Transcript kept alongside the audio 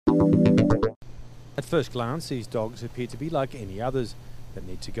At first glance, these dogs appear to be like any others that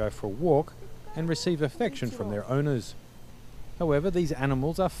need to go for a walk and receive affection from their owners. However, these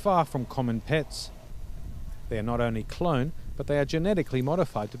animals are far from common pets. They are not only cloned, but they are genetically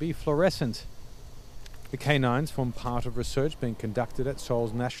modified to be fluorescent. The canines form part of research being conducted at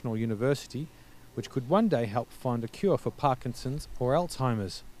Seoul's National University, which could one day help find a cure for Parkinson's or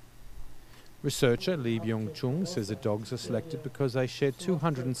Alzheimer's. Researcher Lee Byung-chung says the dogs are selected because they share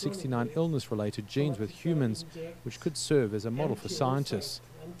 269 illness-related genes with humans, which could serve as a model for scientists.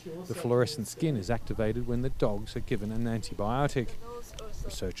 The fluorescent skin is activated when the dogs are given an antibiotic.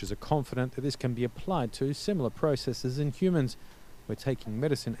 Researchers are confident that this can be applied to similar processes in humans, where taking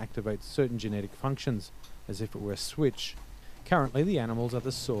medicine activates certain genetic functions, as if it were a switch. Currently, the animals are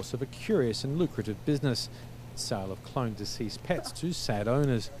the source of a curious and lucrative business, the sale of cloned deceased pets to sad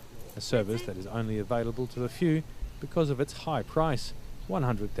owners, a service that is only available to the few because of its high price,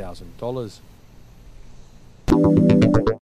 $100,000.